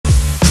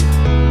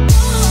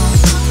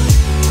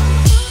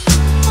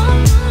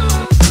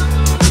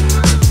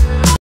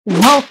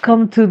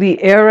Welcome to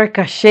the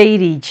Erica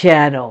Shady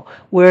channel.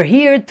 We're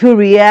here to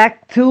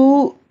react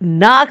to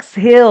Knox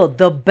Hill,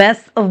 the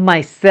best of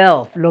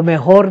myself, lo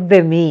mejor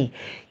de mí.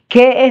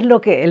 ¿Qué es lo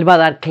que él va a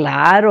dar?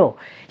 Claro,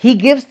 he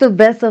gives the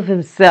best of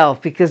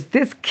himself because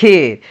this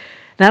kid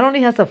not only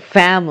has a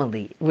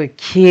family with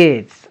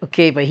kids,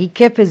 okay, but he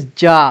kept his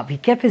job. He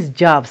kept his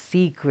job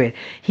secret.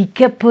 He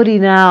kept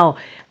putting out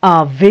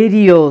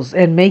videos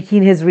and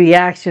making his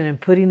reaction and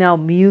putting out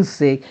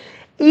music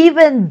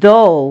even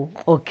though,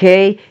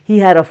 okay, he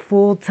had a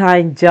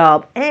full-time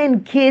job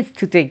and kids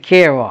to take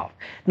care of.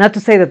 Not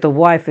to say that the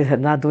wife is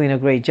not doing a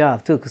great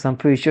job too, because I'm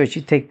pretty sure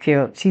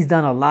she's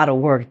done a lot of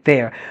work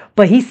there.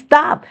 But he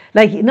stopped.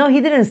 Like, no, he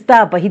didn't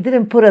stop, but he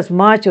didn't put as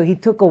much, or he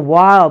took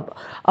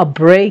a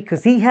break,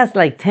 because he has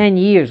like 10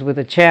 years with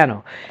the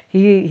channel.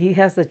 He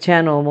has the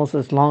channel almost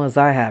as long as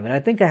I have it.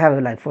 I think I have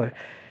it like for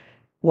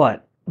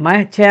what?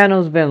 My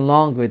channel's been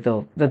longer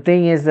though. The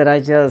thing is that I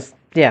just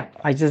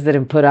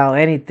didn't put out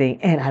anything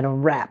and I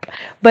don't rap.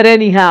 But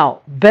anyhow,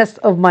 best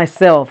of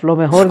myself, lo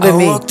mejor de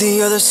mí. I walk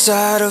the other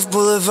side of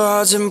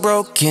boulevards and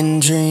broken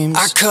dreams.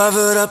 I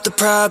covered up the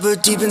pride,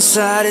 but deep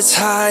inside it's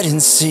hide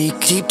and seek.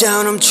 Deep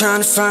down I'm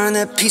trying to find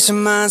that peace of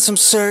mind, some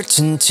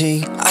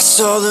certainty. I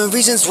saw the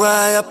reasons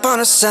why up on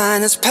a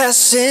sign that's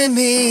passing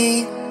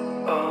me.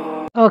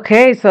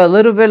 Okay, so a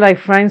little bit like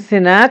Frank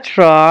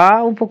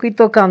Sinatra, un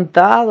poquito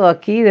cantado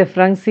aquí de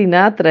Frank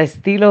Sinatra,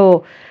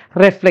 estilo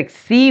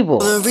reflexivo.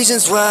 The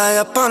reasons why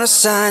up on a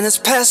sign that's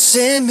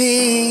passing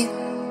me.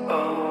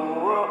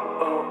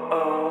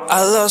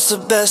 I lost the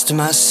best of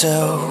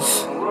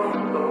myself.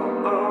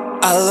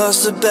 I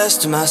lost the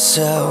best of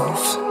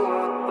myself.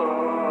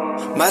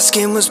 My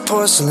skin was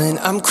porcelain,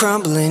 I'm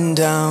crumbling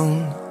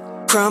down,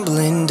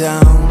 crumbling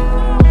down.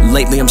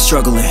 Lately I'm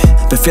struggling,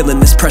 been feeling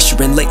this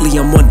pressure, and lately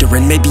I'm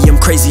wondering, maybe I'm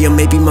crazy or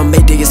maybe my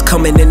mayday is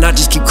coming and I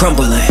just keep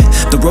crumbling.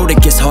 The road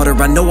it gets harder,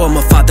 I know I'm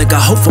a father,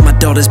 got hope for my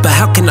daughters, but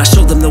how can I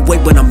show them the way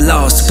when I'm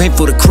lost? Too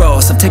painful to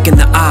cross, I'm taking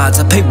the odds,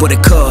 I pay what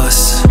it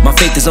costs. My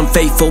faith is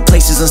unfaithful,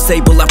 places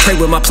unstable, I pray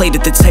with my plate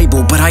at the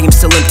table, but I am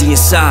still empty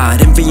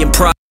inside, envy and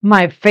pride.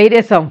 My fate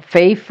is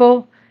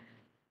unfaithful.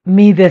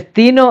 Mi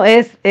destino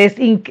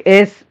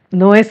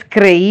no es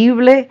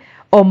creíble,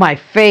 or my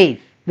faith.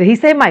 Did he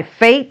say my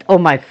fate or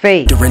my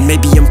faith?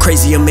 Maybe I'm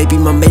crazy or maybe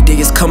my mayday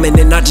is coming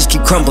and I just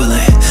keep crumbling.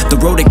 The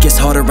road it gets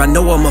harder, I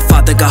know I'm a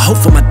father, got hope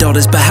for my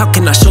daughters, but how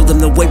can I show them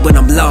the way when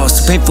I'm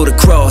lost? Too painful to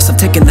cross, I'm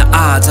taking the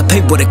odds, I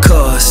pay what it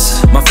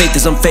costs. My faith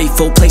is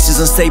unfaithful, places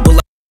unstable.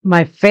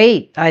 My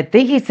fate. I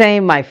think he's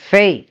saying my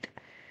fate.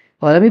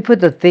 Well, let me put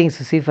the things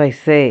to see if I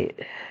say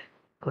it.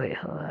 Wait,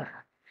 hold on.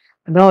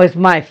 No, it's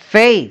my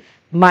faith.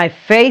 My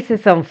faith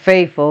is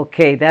unfaithful.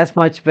 Okay, that's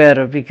much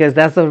better because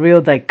that's a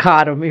real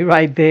dichotomy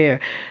right there.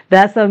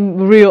 That's a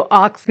real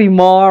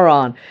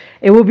oxymoron.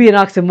 It would be an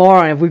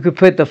oxymoron if we could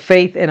put the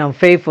faith and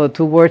unfaithful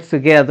two words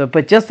together.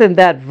 But just in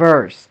that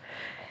verse,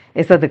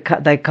 it's a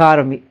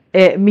dichotomy.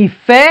 Mi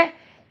fe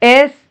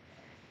es...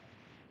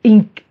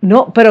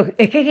 no, pero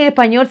es que en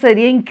español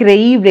sería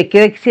increíble.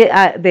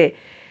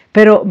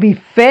 Pero mi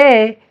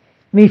fe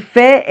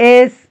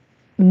es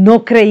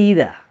no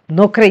creída.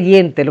 No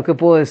creyente, lo que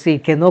puedo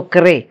decir, que no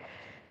cree.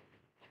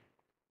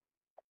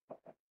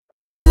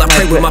 I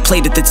pray with my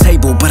plate at the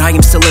table, but I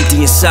am still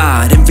empty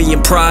inside. Envy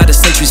and pride are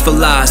centuries for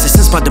lies. They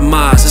sense my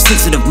demise, a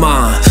sensitive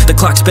mind. The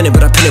clock's spinning,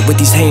 but I pin it with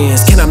these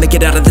hands. Can I make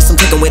it out of this? I'm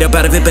taking weight up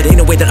out of it, but ain't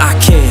no way that I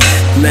can.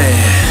 Man,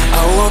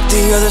 I walk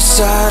the other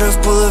side of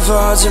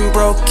boulevards and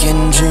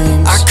broken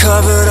dreams. I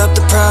covered up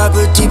the pride,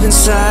 but deep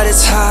inside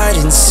it's hide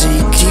and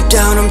seek. Deep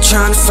down I'm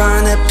trying to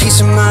find that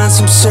peace of mind,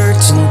 some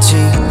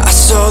certainty. I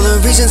saw the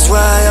reasons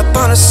why up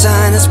on a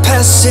sign that's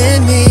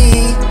passing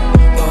me.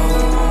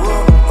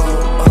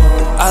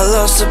 I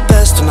lost the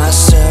best of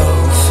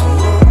myself.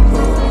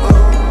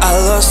 I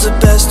lost the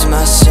best of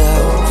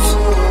myself.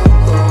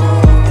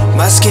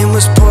 My skin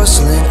was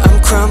porcelain,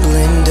 I'm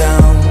crumbling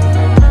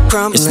down,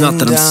 crumbling. It's not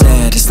that I'm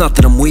sad, it's not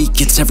that I'm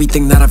weak, it's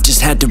everything that I've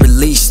just had to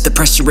release. The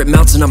pressure it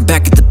mounts and I'm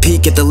back at the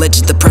peak, at the ledge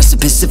of the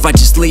precipice if I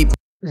just leap.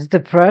 It's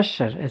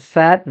depression, it's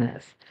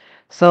sadness.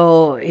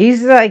 So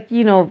he's like,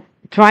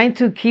 trying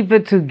to keep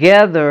it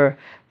together,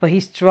 but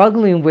he's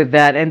struggling with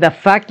that. And the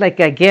fact, like,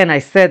 again, I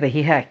said that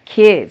he had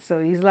kids. So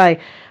he's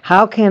like,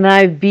 how can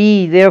I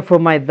be there for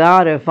my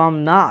daughter if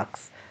I'm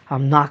Knox?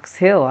 I'm Knox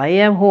Hill. I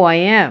am who I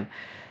am.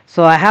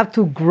 So I have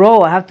to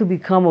grow. I have to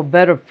become a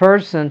better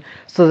person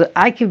so that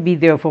I can be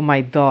there for my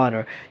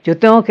daughter. Yo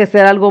tengo que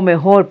ser algo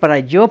mejor para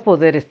yo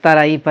poder estar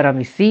ahí para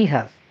mis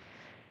hijas.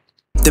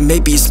 Then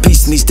maybe it's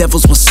peace and these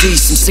devils will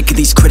cease. I'm sick of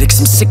these critics,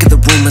 I'm sick of the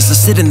rumors. I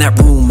sit in that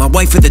room, my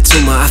wife with a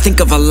tumor. I think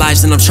of our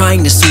lives and I'm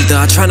trying to soothe her.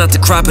 I try not to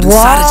cry, but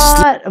inside I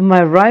just... What?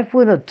 My wife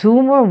with a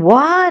tumor?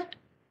 What?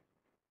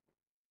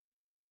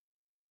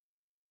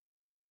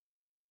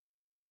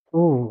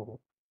 Ooh.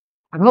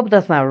 I hope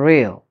that's not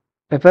real.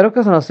 Espero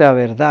que eso no sea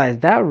verdad. Is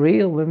that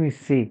real? Let me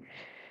see.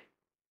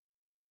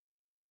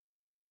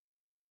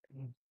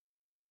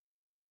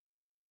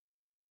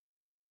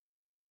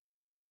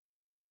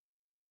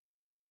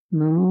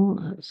 No.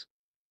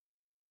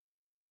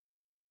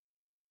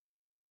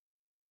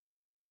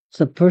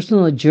 It's a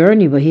personal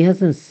journey, but he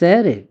hasn't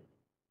said it.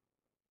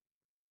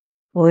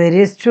 Well, it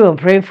is true. I'm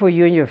praying for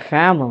you and your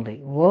family.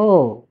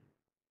 Whoa.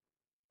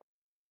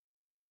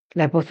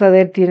 La esposa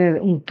de él tiene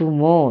un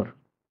tumor.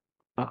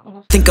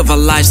 Think of our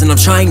lives and I'm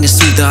trying to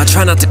soothe her. I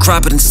try not to cry,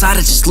 but inside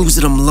I just lose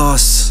it, I'm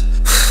lost.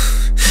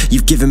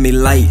 You've given me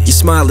light, your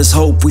smile is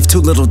hope. We've 2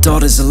 little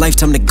daughters, a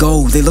lifetime to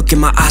go. They look in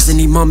my eyes and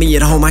need mommy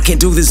at home. I can't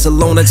do this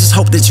alone, I just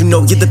hope that you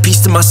know you're the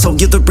peace to my soul.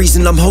 You're the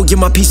reason I'm whole, you're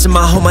my peace in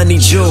my home. I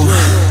need you,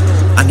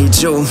 I need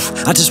you.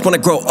 I just wanna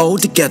grow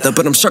old together,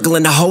 but I'm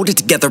struggling to hold it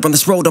together. On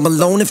this road I'm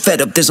alone and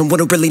fed up. There's no one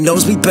who really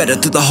knows me better.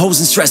 Through the hoes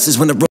and stresses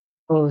when the road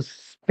Oh,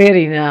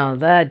 spitty now.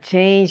 That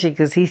changed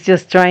because he's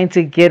just trying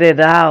to get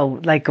it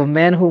out, like a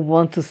man who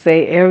wants to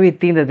say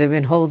everything that they've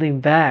been holding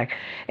back.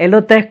 Él lo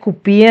está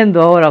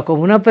escupiendo ahora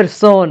como una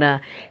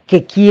persona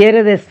que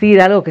quiere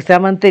decir algo que se ha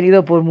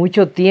mantenido por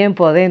mucho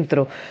tiempo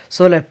adentro.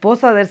 So, la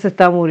esposa de él se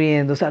está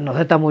muriendo, o sea, no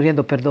se está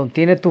muriendo, perdón,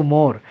 tiene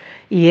tumor.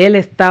 Y él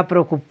está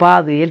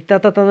preocupado y él está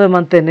tratando de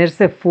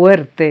mantenerse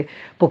fuerte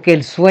porque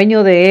el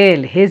sueño de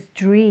él, his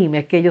dream,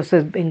 es que ellos se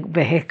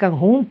envejezcan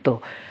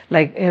juntos.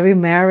 Like every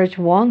marriage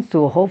wants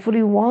to,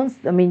 hopefully wants.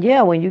 I mean,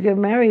 yeah, when you get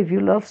married, if you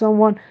love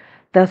someone,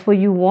 that's what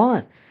you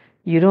want.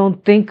 You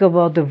don't think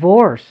about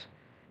divorce.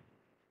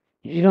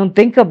 You don't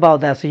think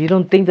about that. So you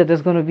don't think that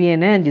there's going to be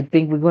an end. You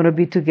think we're going to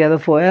be together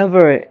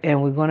forever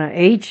and we're going to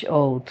age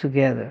old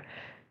together.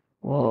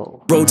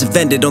 Whoa. roads have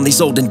ended on these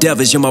old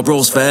endeavors. You're my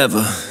rose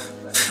forever.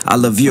 I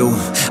love you,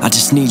 I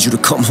just need you to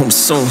come home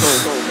soon.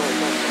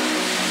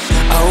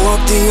 I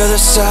walk the other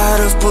side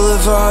of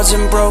boulevards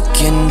and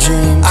broken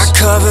dreams. I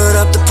covered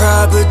up the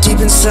pride, but deep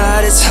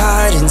inside it's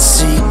hide and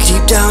seek.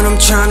 Deep down I'm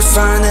trying to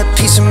find that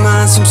peace of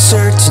mind, some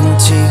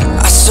certainty.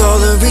 I saw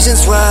the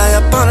reasons why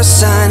up on a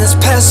sign that's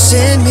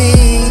passing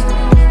me.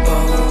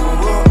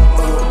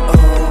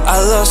 I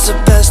lost the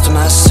best of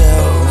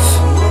myself.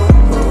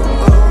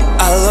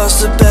 I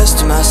lost the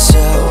best of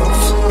myself.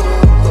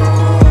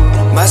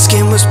 My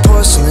skin was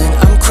porcelain,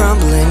 I'm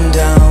crumbling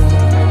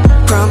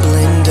down,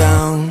 crumbling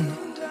down.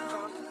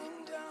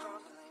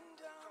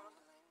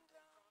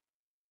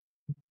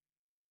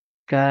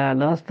 God, I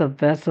lost the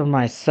best of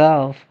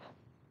myself.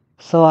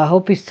 So I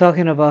hope he's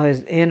talking about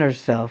his inner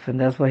self, and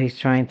that's what he's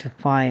trying to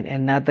find,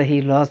 and not that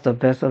he lost the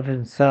best of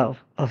himself,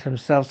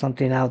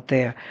 something out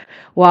there.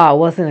 Wow, I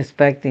wasn't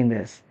expecting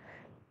this.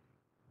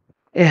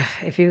 Yeah,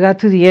 if you got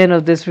to the end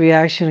of this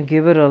reaction,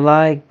 give it a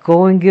like.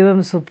 Go and give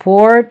him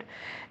support.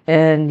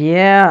 And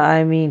yeah,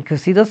 I mean,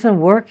 because he doesn't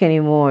work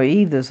anymore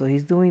either, so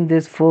he's doing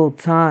this full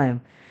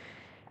time.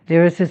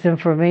 There is this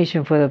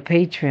information for the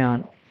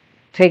Patreon.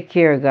 Take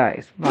care,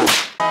 guys. Bye.